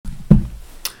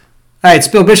Hi, it's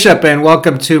Bill Bishop, and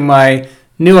welcome to my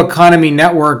New Economy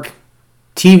Network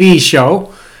TV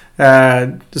show.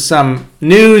 Some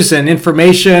news and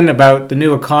information about the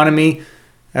new economy,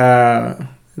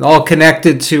 all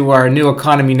connected to our New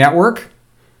Economy Network,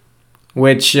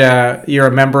 which you're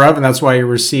a member of, and that's why you're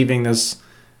receiving this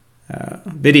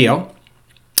video.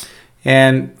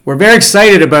 And we're very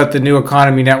excited about the New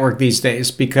Economy Network these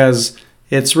days because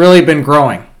it's really been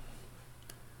growing. It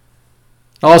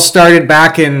all started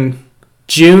back in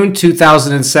June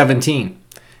 2017,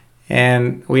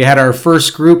 and we had our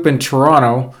first group in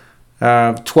Toronto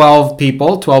of 12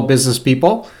 people, 12 business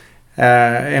people,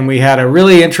 and we had a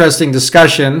really interesting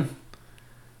discussion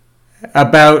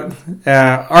about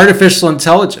artificial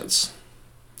intelligence.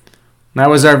 That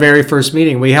was our very first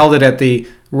meeting. We held it at the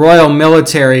Royal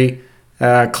Military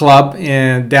Club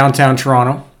in downtown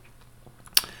Toronto,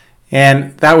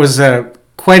 and that was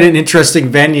quite an interesting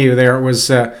venue. There it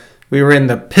was. We were in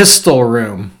the pistol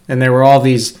room, and there were all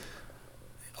these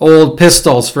old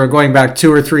pistols for going back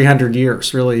 200 or 300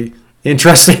 years. Really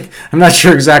interesting. I'm not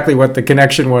sure exactly what the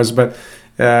connection was, but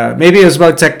maybe it was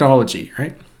about technology,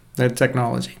 right? That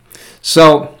technology.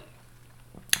 So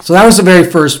that was the very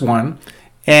first one.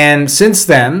 And since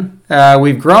then,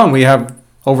 we've grown. We have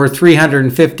over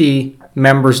 350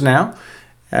 members now.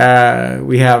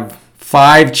 We have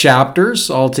 5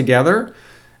 chapters altogether.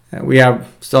 We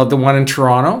still have the one in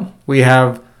Toronto. We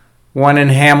have one in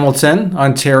Hamilton,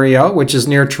 Ontario, which is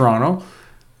near Toronto.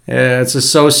 It's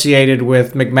associated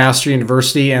with McMaster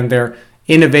University and their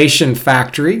Innovation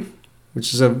Factory,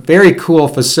 which is a very cool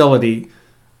facility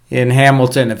in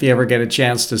Hamilton if you ever get a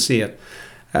chance to see it.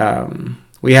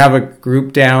 We have a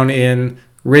group down in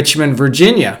Richmond,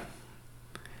 Virginia,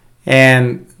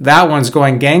 and that one's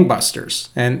going gangbusters.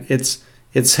 And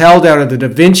it's held out of the Da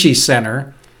Vinci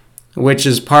Center, which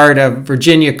is part of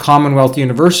Virginia Commonwealth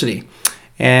University.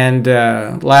 And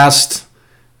last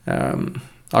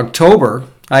October,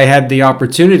 I had the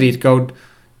opportunity to go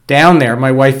down there.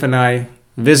 My wife and I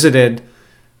visited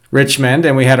Richmond,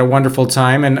 and we had a wonderful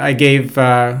time. And I gave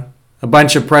a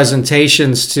bunch of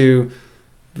presentations to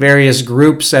various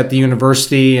groups at the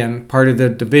university and part of the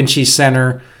Da Vinci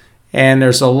Center. And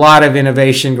there's a lot of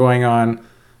innovation going on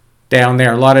down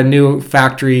there, a lot of new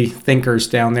factory thinkers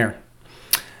down there.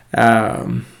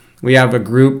 We have a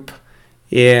group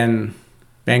in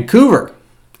Vancouver,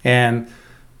 and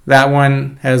that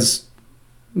one has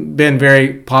been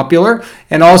very popular.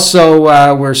 And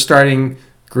also we're starting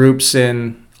groups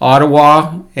in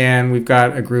Ottawa, and we've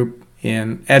got a group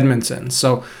in Edmonton.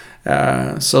 So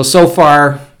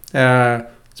far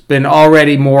it's been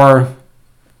already more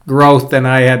growth than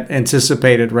I had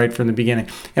anticipated right from the beginning.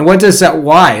 And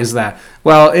why is that?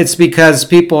 Well, it's because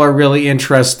people are really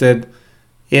interested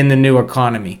in the new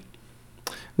economy.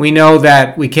 We know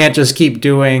that we can't just keep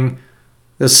doing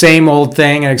the same old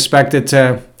thing and expect it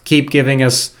to keep giving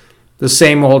us the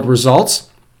same old results.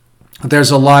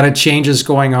 There's a lot of changes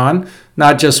going on,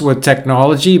 not just with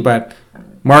technology, but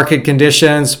market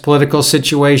conditions, political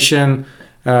situation,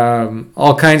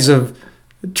 all kinds of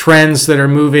trends that are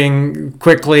moving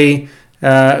quickly,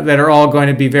 that are all going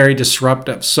to be very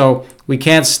disruptive. So we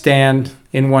can't stand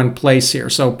in one place here.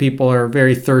 So people are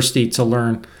very thirsty to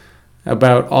learn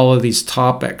about all of these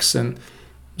topics. And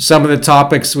some of the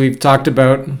topics we've talked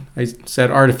about, I said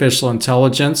artificial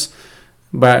intelligence,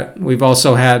 but we've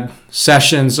also had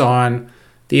sessions on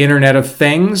the Internet of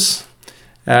Things.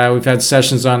 We've had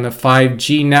sessions on the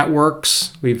 5G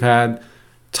networks. We've had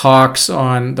talks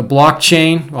on the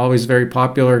blockchain, always very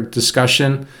popular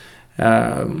discussion,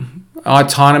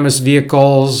 autonomous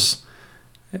vehicles,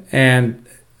 and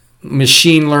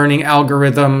machine learning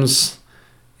algorithms,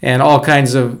 and all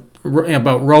kinds of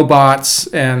about robots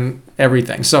and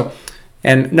everything. So,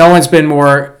 and no one's been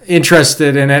more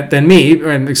interested in it than me,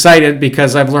 and excited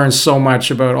because I've learned so much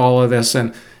about all of this,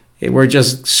 and we're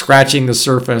just scratching the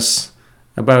surface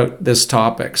about this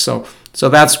topic. So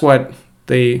that's what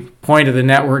the point of the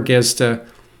network is, to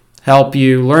help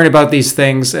you learn about these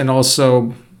things and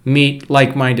also meet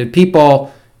like-minded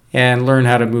people and learn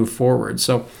how to move forward.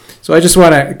 So I just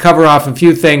want to cover off a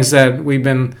few things that we've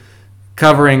been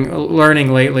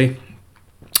learning lately.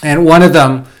 And one of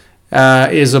them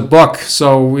is a book.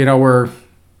 So, we're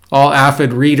all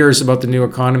avid readers about the new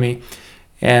economy.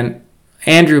 And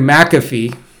Andrew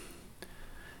McAfee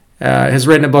has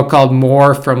written a book called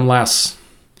More from Less.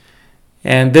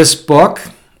 And this book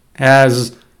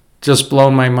has just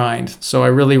blown my mind. So I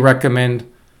really recommend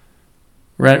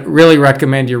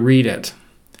you read it.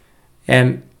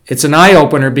 And it's an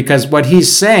eye-opener because what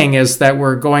he's saying is that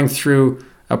we're going through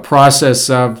a process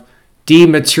of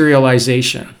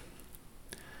dematerialization.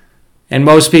 And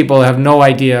most people have no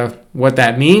idea what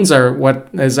that means or what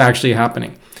is actually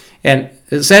happening. And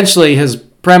essentially his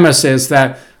premise is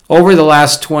that over the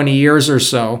last 20 years or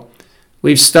so,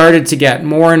 we've started to get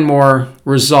more and more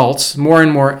results, more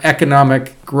and more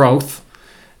economic growth,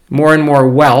 more and more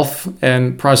wealth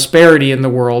and prosperity in the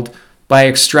world by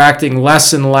extracting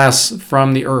less and less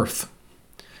from the earth.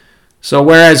 So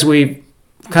whereas we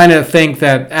kind of think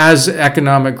that as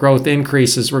economic growth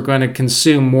increases, we're going to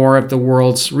consume more of the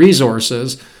world's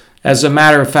resources, as a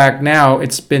matter of fact, now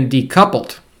it's been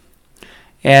decoupled,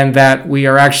 and that we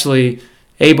are actually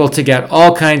able to get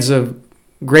all kinds of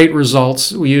great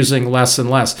results using less and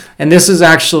less. And this is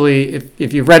actually,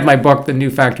 if you've read my book, The New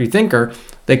Factory Thinker,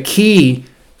 the key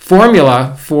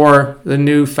formula for the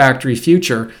new factory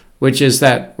future, which is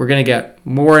that we're going to get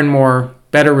more and more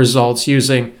better results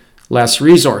using less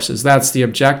resources. That's the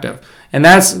objective. And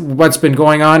that's what's been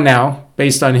going on now,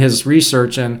 based on his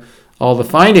research and all the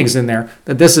findings in there,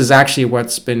 that this is actually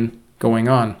what's been going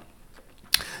on.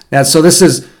 Now, so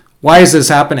why is this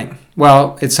happening?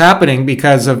 Well, it's happening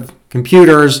because of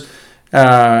computers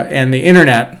and the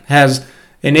internet has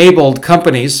enabled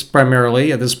companies,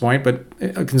 primarily at this point, but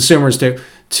consumers too,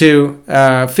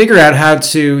 to figure out how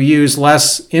to use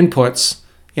less inputs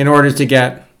in order to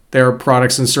get their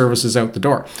products and services out the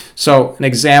door. So an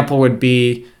example would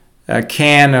be a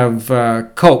can of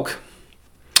Coke,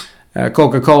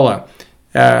 Coca-Cola.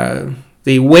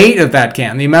 The weight of that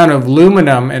can, the amount of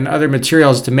aluminum and other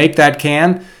materials to make that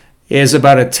can is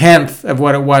about 1/10 of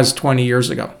what it was 20 years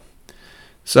ago.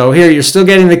 So here you're still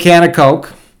getting the can of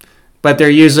Coke, but they're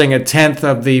using 1/10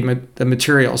 of the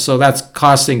material. So that's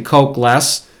costing Coke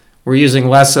less. We're using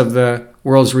less of the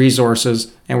world's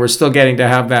resources, and we're still getting to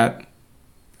have that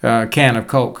can of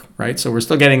Coke, right? So we're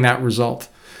still getting that result.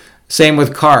 Same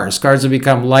with cars. Cars have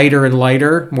become lighter and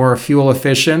lighter, more fuel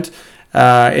efficient,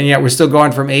 and yet we're still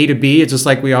going from A to B, just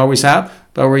like we always have,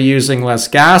 but we're using less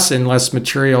gas and less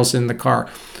materials in the car.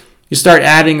 You start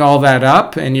adding all that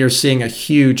up, and you're seeing a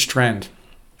huge trend.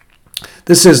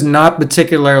 This is not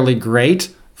particularly great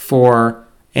for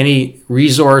any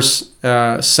resource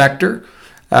sector.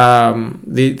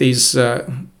 These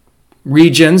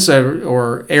regions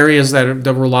or areas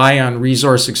that rely on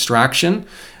resource extraction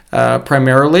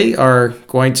primarily are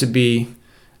going to be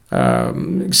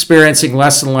experiencing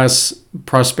less and less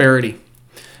prosperity.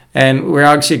 And we're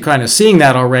actually kind of seeing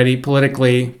that already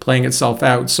politically playing itself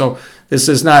out. So this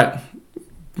is not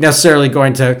necessarily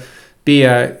going to be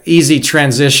an easy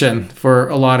transition for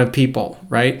a lot of people,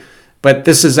 right? But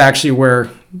this is actually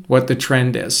what the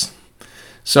trend is.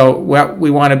 So what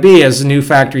we want to be as new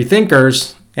factory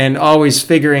thinkers and always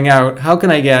figuring out how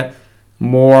can I get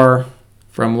more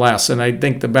from less. And I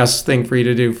think the best thing for you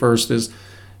to do first is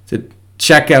to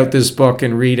check out this book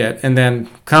and read it, and then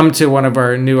come to one of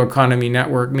our New Economy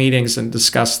Network meetings and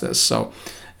discuss this. So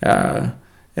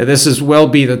this will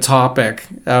be the topic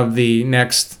of the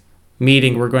next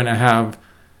meeting we're going to have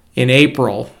in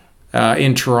April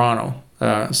in Toronto.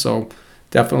 So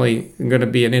definitely going to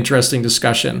be an interesting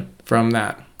discussion from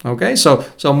that. Okay, so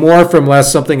more from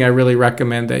less, something I really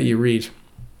recommend that you read.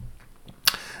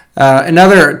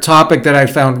 Another topic that I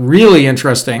found really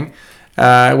interesting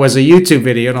was a YouTube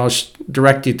video, and I'll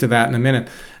direct you to that in a minute,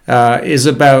 is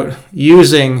about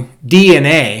using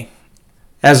DNA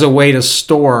as a way to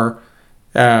store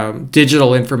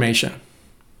digital information.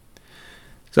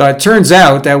 So it turns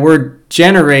out that we're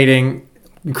generating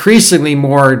increasingly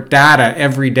more data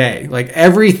every day. Like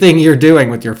everything you're doing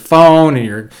with your phone and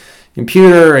your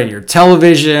computer and your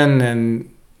television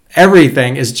and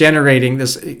everything is generating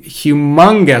this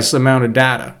humongous amount of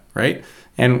data, right?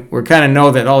 And we kind of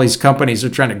know that all these companies are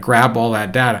trying to grab all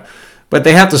that data, but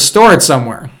they have to store it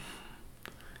somewhere.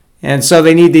 And so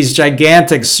they need these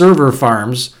gigantic server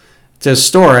farms to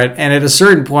store it. And at a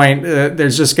certain point,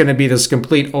 there's just going to be this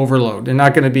complete overload. They're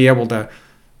not going to be able to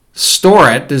store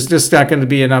it. There's just not going to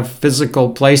be enough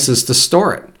physical places to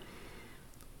store it.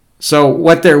 So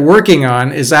what they're working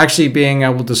on is actually being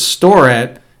able to store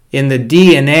it in the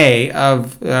DNA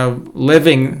of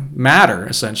living matter,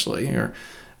 essentially.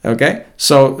 Okay,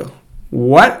 so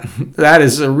that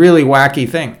is a really wacky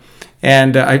thing.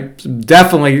 And I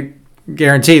definitely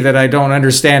guarantee that I don't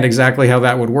understand exactly how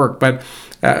that would work. But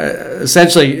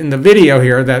essentially in the video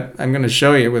here that I'm going to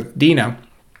show you with Dina,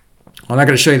 I'm not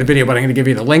going to show you the video, but I'm going to give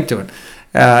you the link to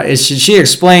it. She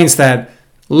explains that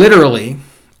literally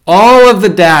all of the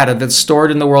data that's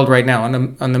stored in the world right now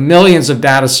on the millions of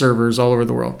data servers all over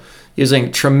the world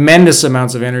using tremendous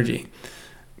amounts of energy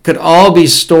could all be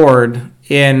stored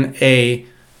in a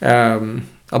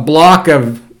block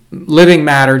of living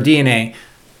matter, DNA,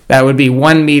 that would be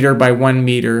 1 meter by 1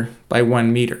 meter by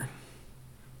 1 meter.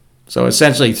 So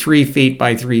essentially 3 feet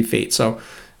by 3 feet. So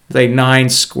they 1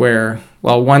 square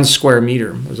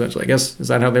meter, essentially. I guess, is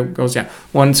that how that goes? Yeah,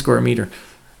 1 square meter.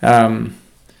 All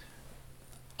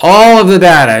of the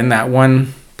data in that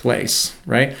one place,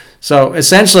 right? So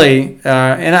essentially,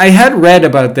 and I had read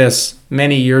about this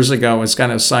many years ago as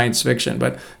kind of science fiction,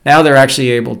 but now they're actually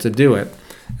able to do it,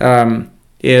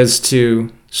 is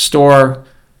to store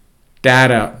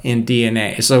data in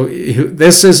DNA. So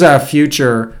this is a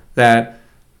future that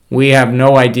we have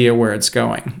no idea where it's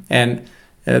going. And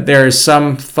there is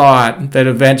some thought that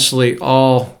eventually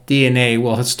all DNA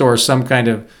will store some kind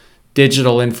of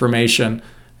digital information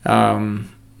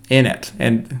in it.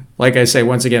 And like I say,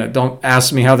 once again, don't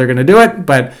ask me how they're going to do it,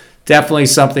 but definitely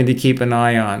something to keep an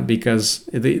eye on, because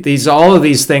all of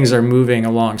these things are moving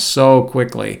along so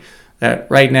quickly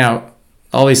that right now,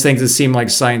 all these things that seem like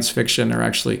science fiction are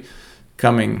actually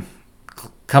coming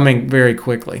very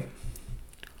quickly.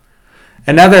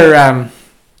 Another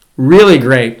really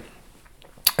great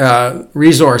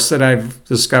resource that I've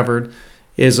discovered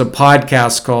is a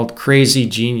podcast called Crazy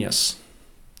Genius.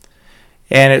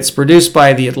 And it's produced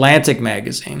by The Atlantic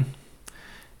magazine.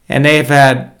 And they've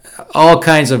had all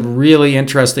kinds of really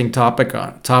interesting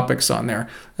topics on there.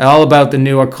 All about the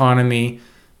new economy,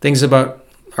 things about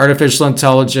artificial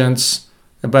intelligence,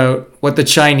 about what the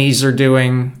Chinese are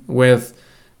doing with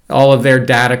all of their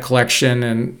data collection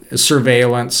and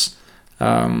surveillance,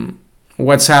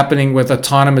 what's happening with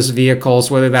autonomous vehicles,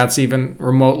 whether that's even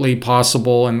remotely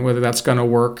possible and whether that's going to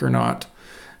work or not.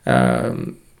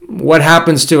 What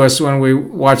happens to us when we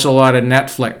watch a lot of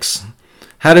Netflix?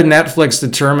 How did Netflix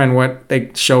determine what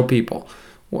they show people?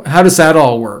 How does that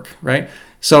all work, right?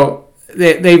 So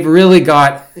they've really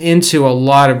got into a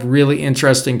lot of really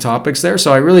interesting topics there.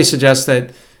 So I really suggest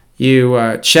that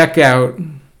you check out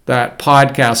that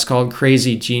podcast called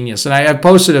Crazy Genius. And I've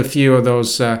posted a few of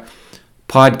those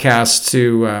podcasts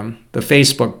to the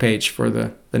Facebook page for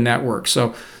the network.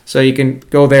 So you can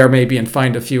go there maybe and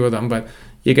find a few of them. But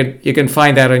you can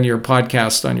find that on your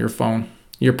podcast on your phone,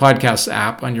 your podcast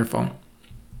app on your phone.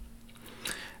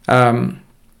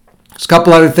 There's a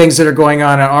couple other things that are going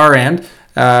on our end.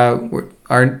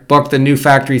 Our book, The New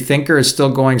Factory Thinker, is still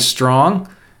going strong.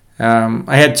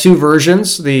 I had 2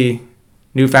 versions, the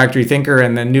New Factory Thinker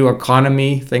and the New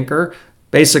Economy Thinker.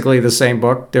 Basically the same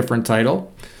book, different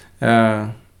title.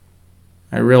 I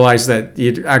realized that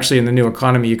actually in the New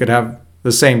Economy you could have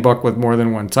the same book with more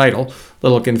than one title. A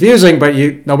little confusing, but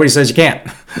nobody says you can't.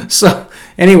 So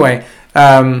anyway,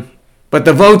 but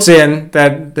the vote's in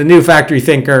that the New Factory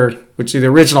Thinker, which is the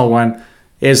original one,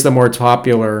 is the more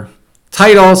popular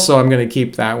title. So I'm going to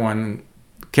keep that one and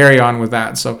carry on with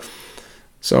that.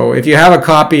 So if you have a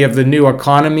copy of the New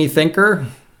Economy Thinker,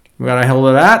 you got a hold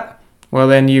of that, well,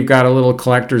 then you've got a little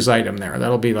collector's item there.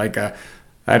 That'll be like a,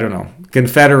 I don't know,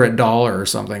 Confederate dollar or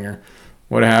something, or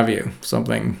what have you.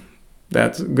 Something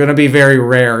that's going to be very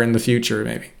rare in the future,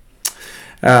 maybe.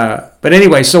 But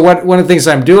anyway, so one of the things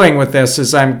I'm doing with this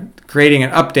is I'm creating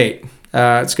an update.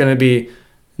 It's going to be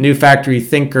New Factory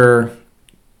Thinker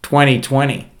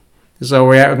 2020.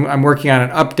 So I'm working on an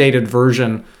updated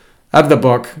version of the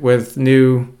book with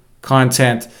new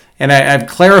content. And I've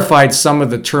clarified some of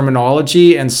the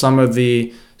terminology and some of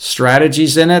the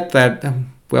strategies in it that,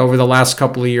 well, over the last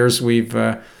couple of years, we've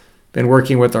been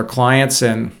working with our clients,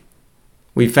 and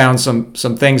we found some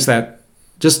things that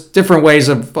just different ways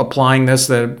of applying this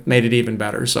that made it even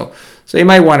better. So you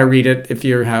might want to read it if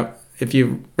you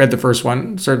read the first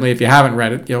one. Certainly, if you haven't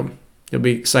read it, you'll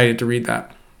be excited to read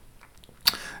that.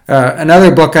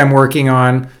 Another book I'm working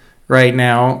on right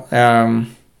now,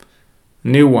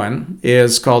 new one,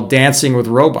 is called Dancing with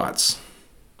Robots.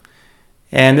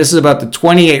 And this is about the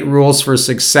 28 rules for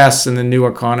success in the new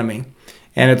economy.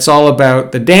 And it's all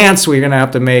about the dance we're going to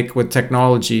have to make with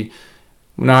technology,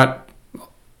 not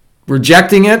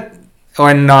rejecting it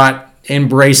or not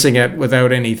embracing it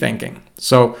without any thinking.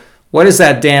 So what does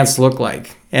that dance look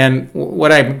like? And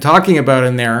what I'm talking about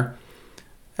in there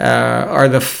are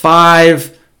the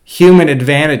 5 human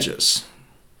advantages.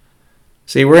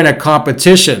 See, we're in a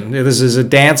competition. This is a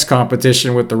dance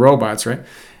competition with the robots, right?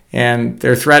 And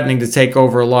they're threatening to take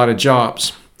over a lot of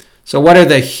jobs. So what are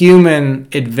the human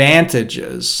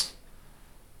advantages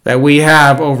that we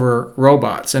have over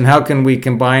robots? And how can we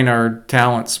combine our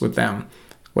talents with them?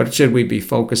 What should we be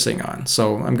focusing on?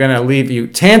 So I'm going to leave you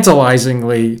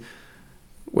tantalizingly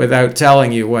without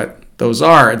telling you what those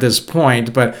are at this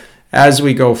point. But as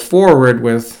we go forward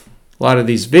with a lot of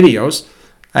these videos,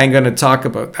 I'm going to talk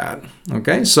about that.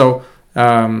 Okay, so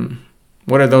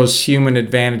what are those human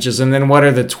advantages? And then what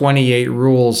are the 28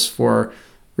 rules for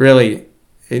really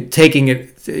taking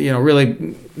it,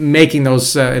 really making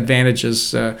those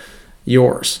advantages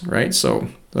yours, right? So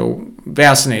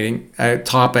fascinating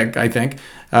topic, I think,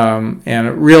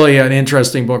 and really an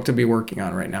interesting book to be working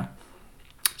on right now.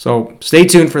 So stay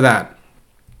tuned for that.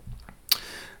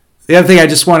 The other thing I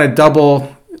just want to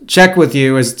double check with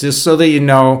you is just so that you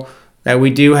know that we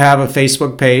do have a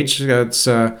Facebook page. It's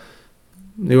a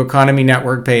New Economy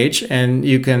Network page, and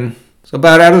you can, so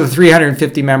about out of the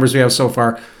 350 members we have so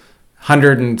far,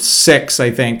 106, I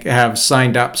think, have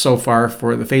signed up so far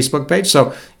for the Facebook page.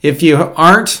 So if you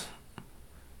aren't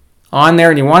on there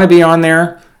and you want to be on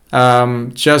there,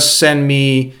 just send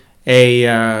me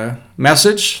a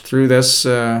message through this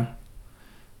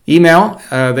email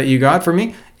that you got from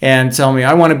me and tell me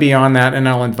I want to be on that, and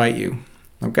I'll invite you,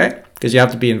 okay? Because you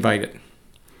have to be invited.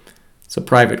 It's a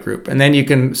private group. And then you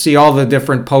can see all the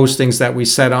different postings that we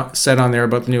set on there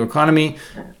about the new economy,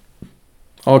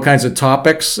 all kinds of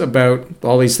topics about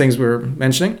all these things we were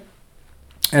mentioning,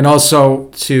 and also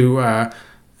to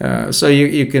so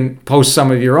you can post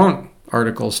some of your own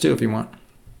articles too if you want.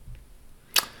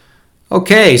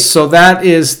 Okay, so that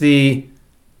is the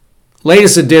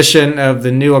latest edition of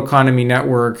the New Economy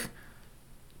Network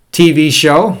TV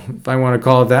show, if I want to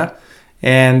call it that,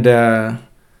 and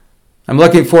I'm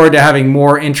looking forward to having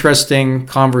more interesting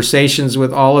conversations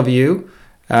with all of you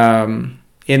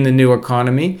in the new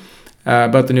economy.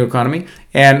 About the new economy.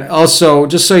 And also,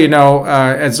 just so you know,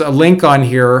 as a link on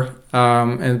here,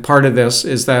 and part of this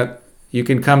is that you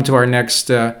can come to our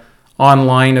next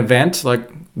online event, like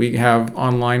we have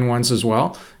online ones as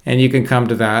well, and you can come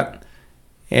to that.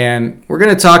 And we're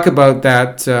going to talk about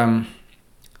that,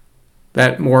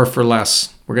 that More for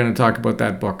Less. We're going to talk about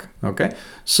that book, okay?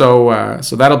 So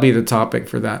so that'll be the topic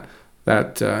for that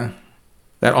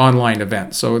online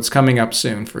event. So it's coming up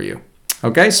soon for you.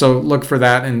 Okay, so look for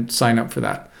that and sign up for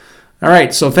that. All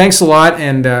right, so thanks a lot,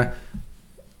 and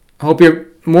hope you're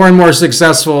more and more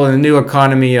successful in the new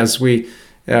economy as we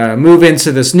move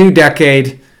into this new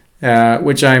decade,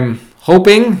 which I'm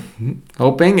hoping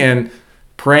and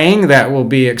praying that will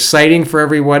be exciting for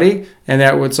everybody, and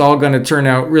that it's all going to turn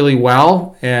out really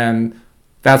well. And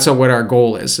that's what our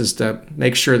goal is to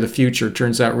make sure the future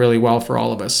turns out really well for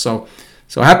all of us. So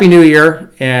happy New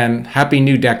Year and happy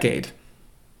new decade.